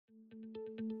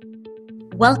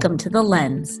Welcome to The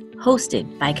Lens,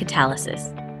 hosted by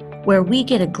Catalysis, where we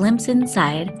get a glimpse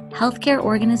inside healthcare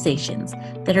organizations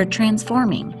that are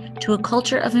transforming to a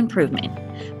culture of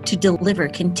improvement to deliver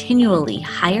continually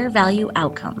higher value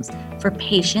outcomes for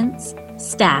patients,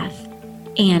 staff,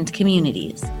 and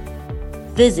communities.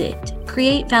 Visit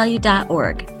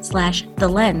createvalue.org/The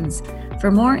Lens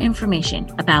for more information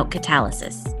about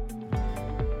Catalysis.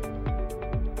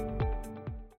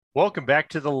 Welcome back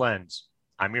to The Lens.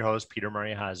 I'm your host, Peter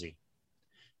Mariahazi.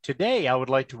 Today, I would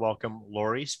like to welcome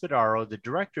Laurie Spadaro, the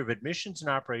Director of Admissions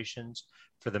and Operations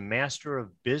for the Master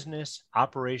of Business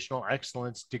Operational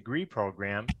Excellence Degree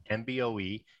Program,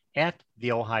 MBOE, at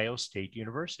The Ohio State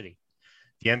University.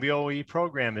 The MBOE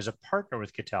program is a partner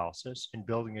with Catalysis in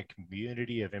building a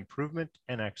community of improvement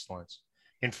and excellence.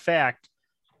 In fact,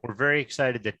 we're very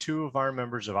excited that two of our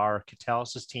members of our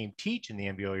Catalysis team teach in the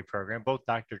MBOE program, both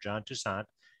Dr. John Toussaint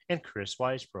and Chris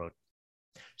Weisbrod.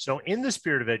 So in the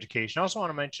spirit of education, I also want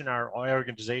to mention our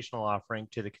organizational offering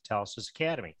to the Catalysis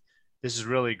Academy. This is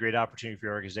really a great opportunity for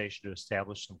your organization to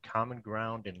establish some common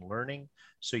ground in learning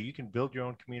so you can build your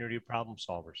own community of problem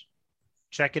solvers.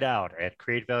 Check it out at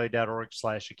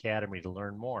createvalue.org/academy to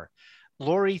learn more.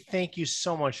 Laurie, thank you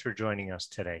so much for joining us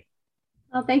today.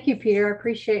 Well, thank you, Peter. I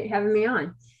appreciate having me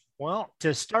on. Well,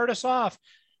 to start us off,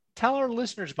 tell our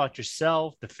listeners about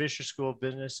yourself, the Fisher School of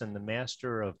Business, and the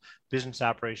Master of Business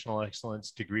Operational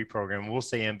Excellence Degree Program. We'll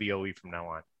say MBOE from now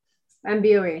on.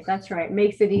 MBOE, that's right.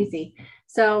 Makes it easy.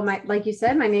 So, like you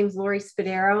said, my name is Laurie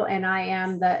Spadaro, and I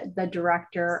am the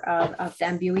Director of the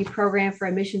MBOE Program for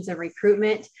Admissions and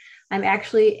Recruitment. I'm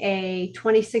actually a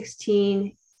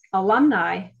 2016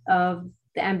 alumni of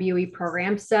the MBOE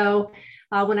program. So,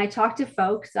 when I talk to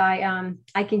folks, I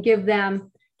can give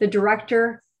them the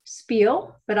director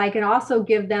spiel, but I can also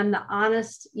give them the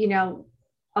honest,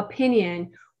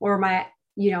 opinion or my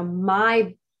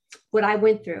what I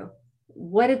went through,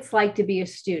 what it's like to be a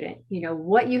student,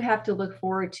 what you have to look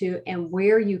forward to and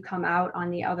where you come out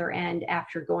on the other end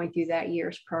after going through that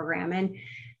year's program. And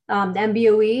the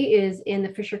MBOE is in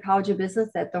the Fisher College of Business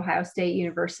at The Ohio State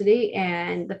University.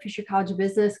 And the Fisher College of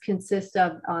Business consists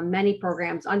of many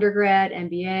programs: undergrad,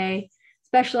 MBA,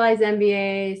 specialized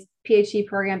MBAs, PhD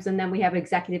programs, and then we have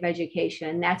executive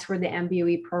education. That's where the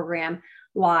MBOE program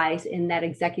lies, in that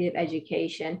executive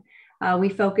education. We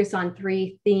focus on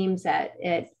three themes at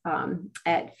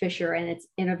Fisher, and it's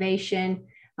innovation,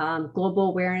 global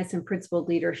awareness, and principled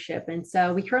leadership. And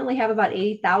so we currently have about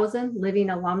 80,000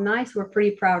 living alumni, so we're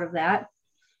pretty proud of that.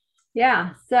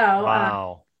 Yeah, so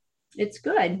wow. It's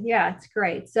good. Yeah, it's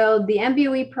great. So the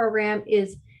MBOE program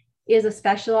is a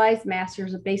specialized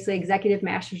master's, basically executive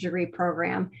master's degree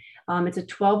program. It's a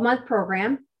 12-month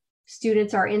program.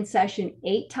 Students are in session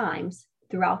 8 times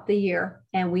throughout the year,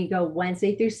 and we go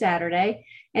Wednesday through Saturday.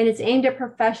 And it's aimed at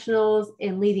professionals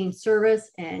in leading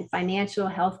service and financial,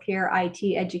 healthcare,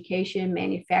 IT, education,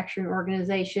 manufacturing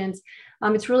organizations.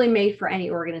 It's really made for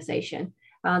any organization.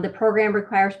 The program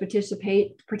requires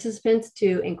participants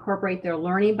to incorporate their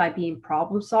learning by being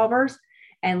problem solvers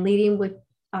and leading with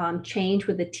change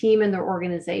with the team and their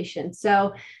organization.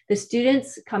 So the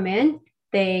students come in,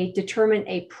 they determine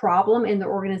a problem in the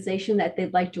organization that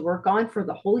they'd like to work on for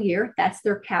the whole year. That's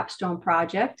their capstone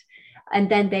project. And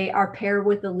then they are paired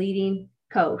with a leading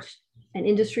coach, an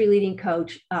industry leading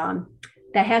coach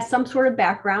that has some sort of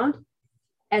background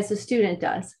as the student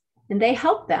does. And they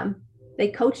help them, they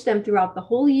coach them throughout the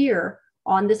whole year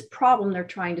on this problem they're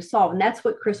trying to solve. And that's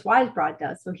what Chris Weisbrod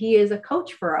does. So he is a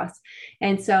coach for us.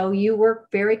 And so you work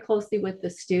very closely with the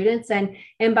students. And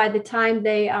by the time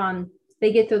they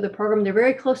get through the program, they're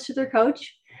very close to their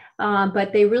coach,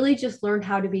 but they really just learned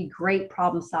how to be great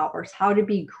problem solvers, how to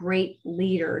be great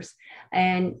leaders.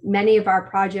 And many of our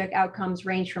project outcomes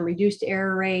range from reduced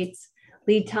error rates,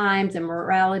 lead times, and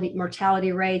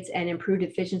mortality rates, and improved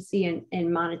efficiency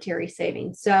and monetary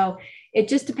savings. So it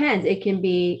just depends. It can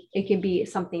be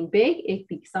something big, it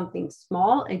can be something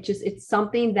small. It's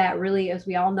something that really, as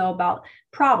we all know about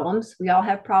problems, we all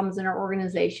have problems in our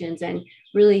organizations, and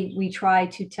really we try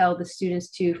to tell the students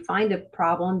to find a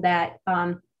problem that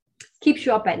keeps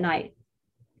you up at night,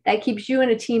 that keeps you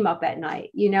and a team up at night,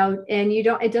 and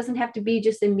it doesn't have to be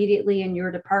just immediately in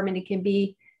your department. It can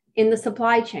be in the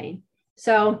supply chain.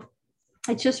 So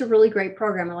it's just a really great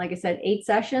program. And like I said, 8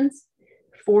 sessions,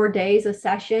 4 days a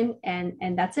session,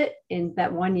 and that's it in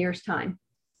that 1 year's time.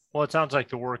 Well, it sounds like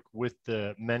the work with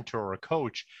the mentor or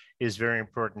coach is very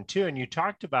important too. And you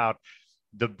talked about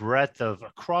the breadth of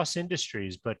across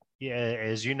industries, but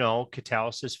as you know,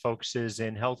 Catalysis focuses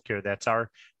in healthcare. That's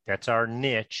our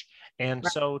niche. And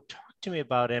right. So talk to me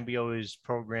about MBOE's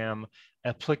program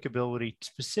applicability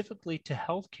specifically to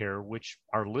healthcare, which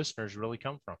our listeners really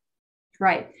come from.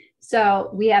 Right.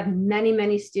 So we have many,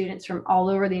 many students from all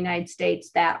over the United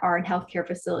States that are in healthcare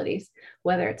facilities,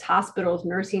 whether it's hospitals,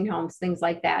 nursing homes, things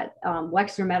like that,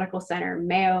 Wexner Medical Center,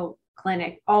 Mayo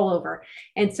Clinic, all over.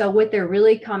 And so what they're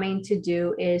really coming to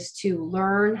do is to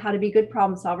learn how to be good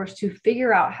problem solvers, to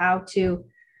figure out how to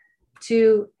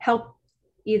help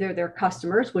either their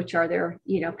customers, which are their,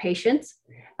 patients,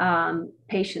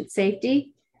 patient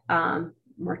safety,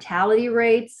 mortality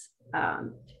rates,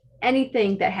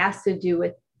 anything that has to do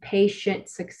with patient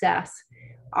success.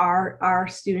 Our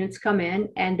students come in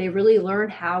and they really learn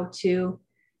how to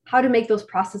make those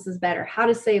processes better, how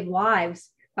to save lives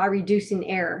by reducing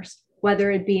errors, whether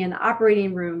it be in the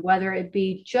operating room, whether it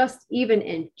be just even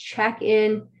in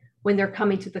check-in when they're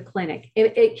coming to the clinic.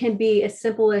 It can be as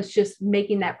simple as just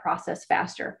making that process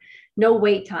faster. No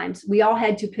wait times. We all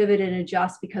had to pivot and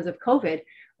adjust because of COVID,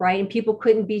 right? And people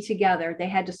couldn't be together. They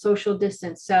had to social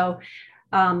distance. So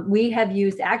we have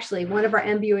used, actually, one of our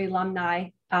MBOE alumni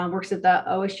works at the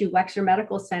OSU Wexner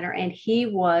Medical Center, and he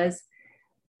was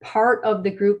part of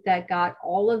the group that got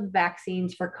all of the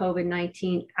vaccines for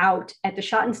COVID-19 out at the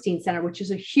Schottenstein Center, which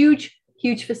is a huge,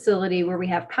 huge facility where we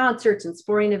have concerts and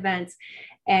sporting events.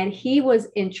 And he was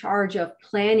in charge of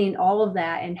planning all of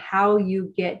that and how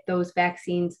you get those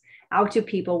vaccines out to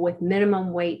people with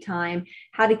minimum wait time,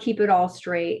 how to keep it all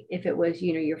straight. If it was,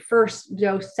 your first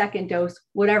dose, second dose,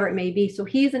 whatever it may be. So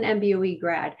he's an MBOE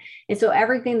grad. And so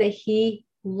everything that he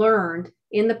learned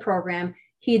in the program,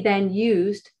 he then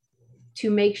used to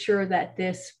make sure that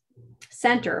this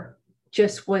center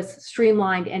just was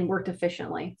streamlined and worked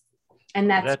efficiently. And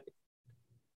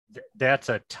that's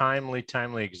a timely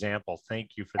example.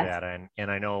 Thank you for that.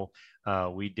 And I know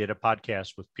we did a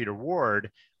podcast with Peter Ward,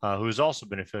 who's also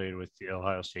been affiliated with the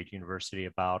Ohio State University,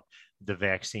 about the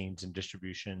vaccines and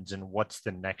distributions and what's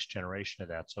the next generation of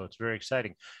that. So it's very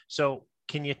exciting. So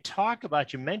can you talk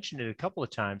about, you mentioned it a couple of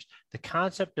times, the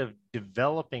concept of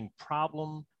developing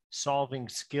problem solving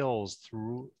skills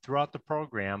throughout the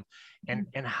program, and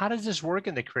how does this work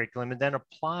in the curriculum and then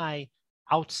apply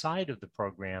outside of the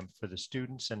program for the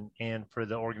students and for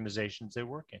the organizations they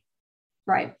work in?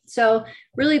 Right. So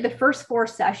really the first 4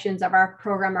 sessions of our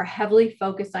program are heavily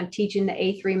focused on teaching the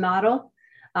A3 model,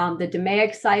 the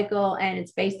DMAIC cycle, and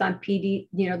it's based on the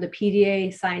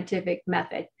PDA scientific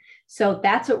method. So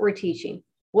that's what we're teaching.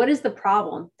 What is the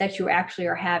problem that you actually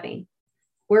are having?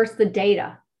 Where's the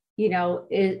data?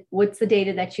 What's the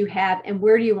data that you have and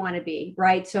where do you want to be,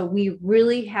 right? So we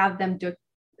really have them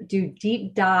do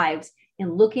deep dives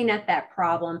in looking at that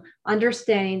problem,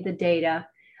 understanding the data,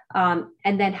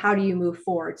 and then how do you move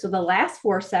forward? So the last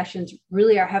 4 sessions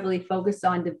really are heavily focused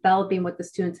on developing what the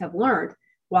students have learned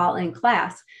while in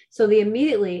class. So they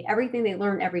immediately, everything they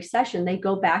learn every session, they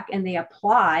go back and they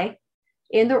apply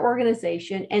in their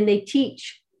organization and they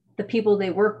teach the people they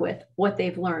work with what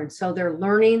they've learned. So they're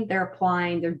learning, they're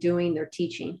applying, they're doing, they're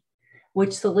teaching,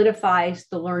 which solidifies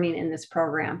the learning in this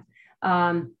program.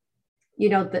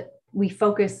 We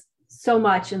focus so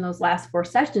much in those last 4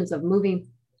 sessions of moving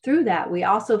through that. We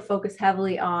also focus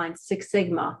heavily on Six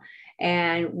Sigma,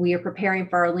 and we are preparing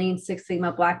for our Lean Six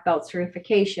Sigma Black Belt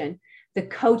certification. The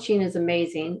coaching is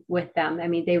amazing with them. I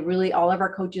mean, all of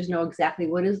our coaches know exactly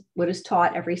what is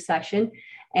taught every session.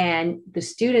 And the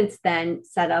students then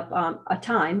set up a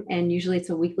time, and usually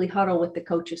it's a weekly huddle with the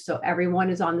coaches. So everyone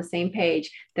is on the same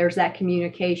page. There's that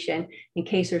communication in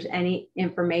case there's any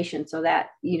information so that,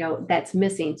 that's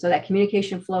missing. So that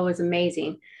communication flow is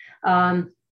amazing.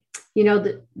 Another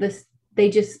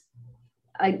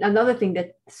thing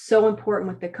that's so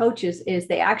important with the coaches is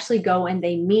they actually go and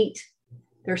they meet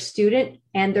their student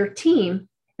and their team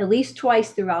at least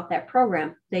twice throughout that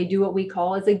program. They do what we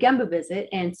call as a Gemba visit.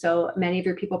 And so many of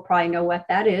your people probably know what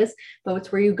that is, but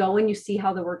it's where you go and you see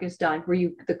how the work is done, where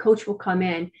the coach will come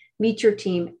in, meet your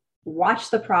team, watch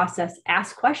the process,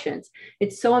 ask questions.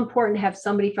 It's so important to have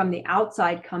somebody from the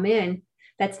outside come in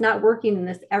that's not working in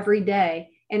this every day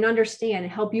and understand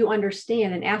and help you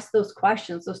understand and ask those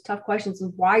questions, those tough questions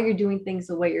of why you're doing things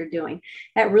the way you're doing.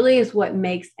 That really is what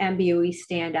makes MBOE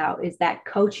stand out, is that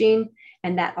coaching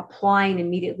and that applying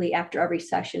immediately after every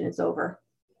session is over.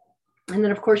 And then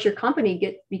of course your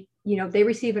company they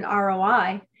receive an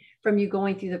ROI from you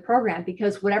going through the program,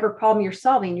 because whatever problem you're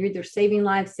solving, you're either saving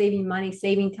lives, saving money,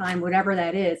 saving time, whatever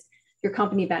that is, your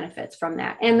company benefits from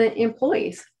that. And the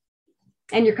employees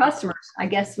and your customers, I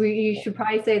guess you should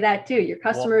probably say that too. Your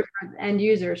customers are end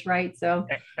users, right? So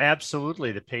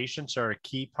absolutely. The patients are a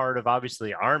key part of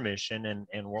obviously our mission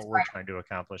and what we're trying to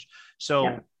accomplish.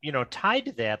 So, tied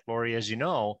to that, Laurie, as you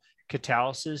know,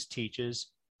 Catalysis teaches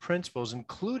principles,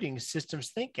 including systems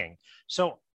thinking.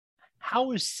 So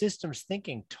how is systems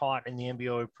thinking taught in the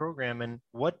MBOE program, and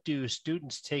what do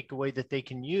students take away that they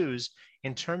can use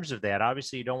in terms of that?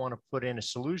 Obviously, you don't want to put in a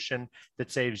solution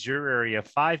that saves your area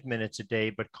 5 minutes a day,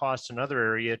 but costs another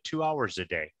area 2 hours a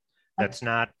day. That's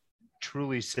not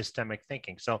truly systemic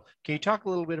thinking. So can you talk a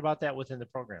little bit about that within the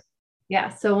program? Yeah.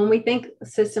 So when we think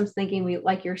systems thinking, we,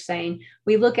 like you're saying,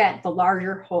 we look at the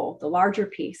larger whole, the larger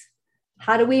piece.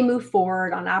 How do we move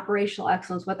forward on operational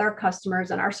excellence with our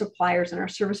customers and our suppliers and our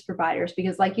service providers?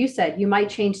 Because like you said, you might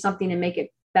change something and make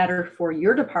it better for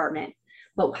your department,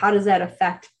 but how does that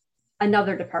affect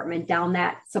another department down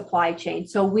that supply chain?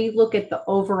 So we look at the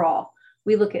overall,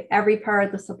 we look at every part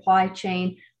of the supply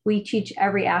chain. We teach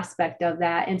every aspect of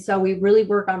that. And so we really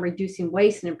work on reducing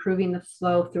waste and improving the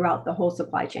flow throughout the whole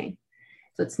supply chain.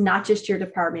 So it's not just your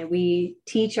department. We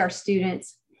teach our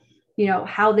students,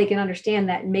 how they can understand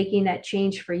that making that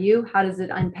change for you, how does it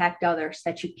impact others?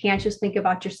 That you can't just think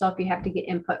about yourself. You have to get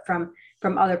input from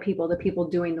other people, the people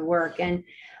doing the work. And,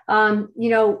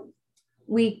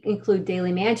 we include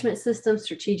daily management systems,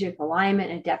 strategic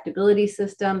alignment, adaptability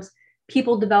systems,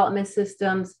 people development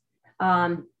systems.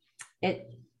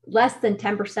 Less than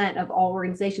 10% of all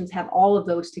organizations have all of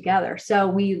those together. So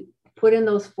we put in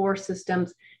those 4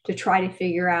 systems to try to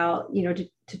figure out,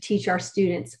 to teach our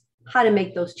students how to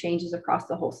make those changes across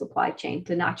the whole supply chain,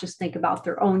 to not just think about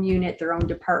their own unit, their own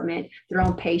department, their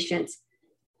own patients.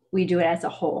 We do it as a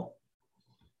whole.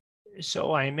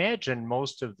 So I imagine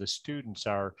most of the students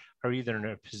are either in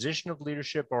a position of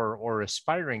leadership or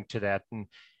aspiring to that.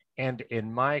 And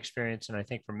in my experience, and I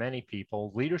think for many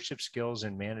people, leadership skills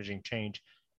in managing change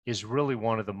is really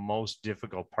one of the most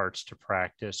difficult parts to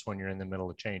practice when you're in the middle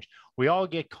of change. We all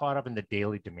get caught up in the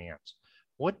daily demands.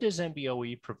 What does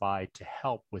MBOE provide to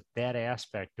help with that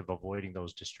aspect of avoiding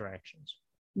those distractions?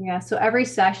 Yeah, so every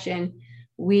session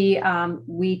we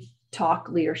talk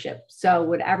leadership. So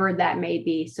whatever that may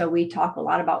be. So we talk a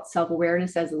lot about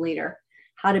self-awareness as a leader,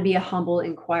 how to be a humble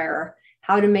inquirer,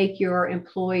 how to make your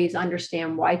employees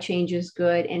understand why change is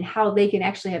good, and how they can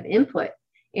actually have input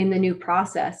in the new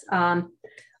process.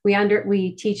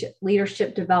 We teach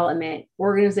leadership development,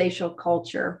 organizational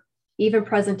culture, even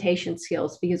presentation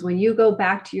skills, because when you go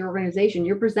back to your organization,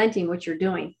 you're presenting what you're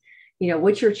doing,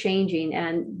 what you're changing,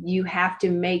 and you have to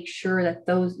make sure that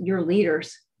your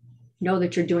leaders know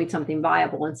that you're doing something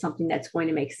viable and something that's going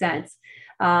to make sense.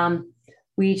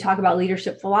 We talk about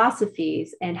leadership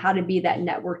philosophies and how to be that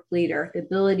network leader, the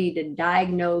ability to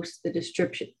diagnose the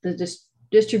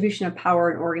distribution of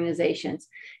power in organizations,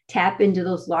 tap into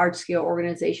those large scale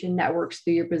organization networks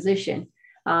through your position,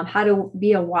 how to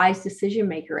be a wise decision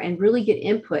maker and really get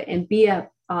input and be an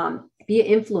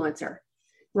influencer,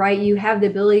 right? You have the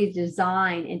ability to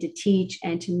design and to teach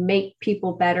and to make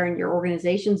people better and your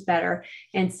organizations better.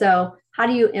 And so how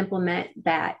do you implement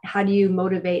that? How do you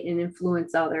motivate and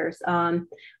influence others?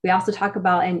 We also talk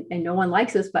about, and no one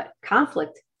likes this, but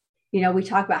conflict. We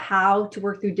talk about how to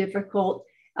work through difficult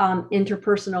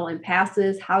interpersonal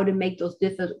impasses, how to make those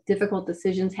difficult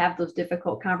decisions, have those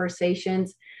difficult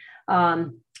conversations,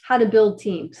 how to build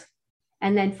teams.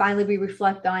 And then finally, we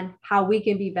reflect on how we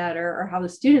can be better or how the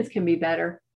students can be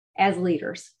better as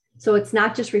leaders. So it's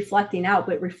not just reflecting out,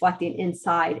 but reflecting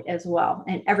inside as well.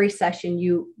 And every session,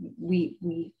 we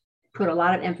put a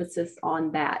lot of emphasis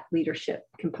on that leadership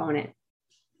component.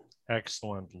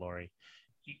 Excellent, Laurie.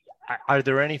 Are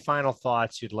there any final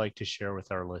thoughts you'd like to share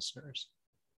with our listeners?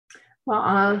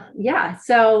 Well, yeah.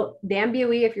 So the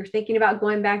MBOE, if you're thinking about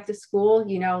going back to school,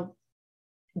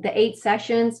 the 8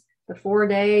 sessions, the 4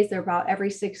 days, they're about every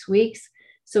 6 weeks.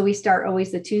 So we start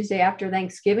always the Tuesday after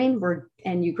Thanksgiving,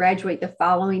 and you graduate the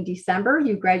following December.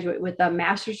 You graduate with a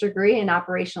master's degree in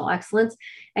operational excellence.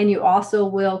 And you also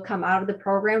will come out of the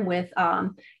program with,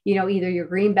 either your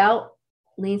green belt,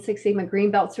 Lean Six Sigma green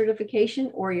belt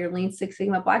certification, or your Lean Six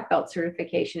Sigma black belt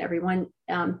certification. Everyone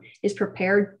is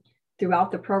prepared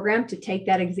throughout the program to take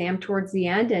that exam towards the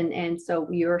end. And so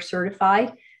you're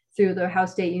certified through the Ohio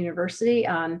State University.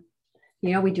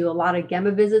 We do a lot of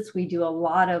GEMA visits. We do a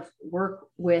lot of work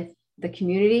with the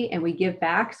community and we give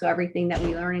back. So everything that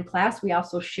we learn in class, we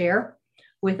also share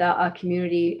with a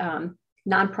community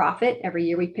nonprofit. Every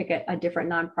year we pick a different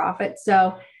nonprofit.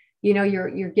 So,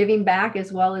 you're giving back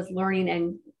as well as learning,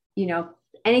 and,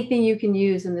 anything you can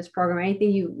use in this program,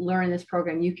 anything you learn in this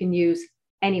program, you can use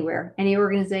anywhere, any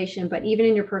organization, but even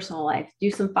in your personal life. Do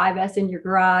some 5S in your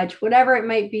garage, whatever it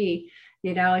might be.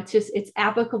 It's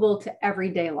applicable to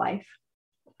everyday life.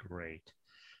 Great.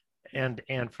 And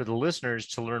for the listeners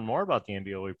to learn more about the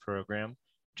MBOE program,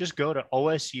 just go to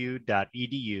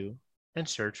osu.edu and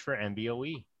search for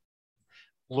MBOE.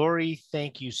 Laurie,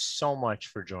 thank you so much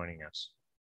for joining us.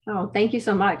 Oh, thank you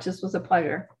so much. This was a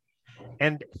pleasure.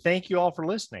 And thank you all for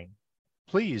listening.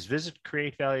 Please visit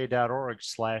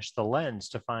createvalue.org/thelens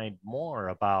to find more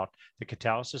about the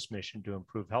Catalysis mission to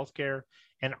improve healthcare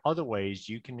and other ways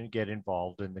you can get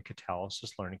involved in the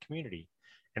Catalysis learning community.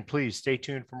 And please stay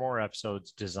tuned for more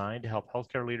episodes designed to help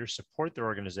healthcare leaders support their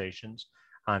organizations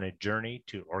on a journey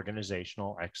to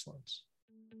organizational excellence.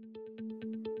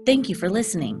 Thank you for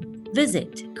listening.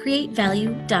 Visit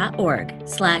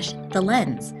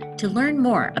createvalue.org/thelens to learn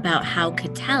more about how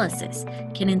Catalysis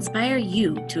can inspire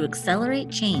you to accelerate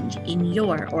change in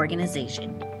your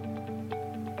organization.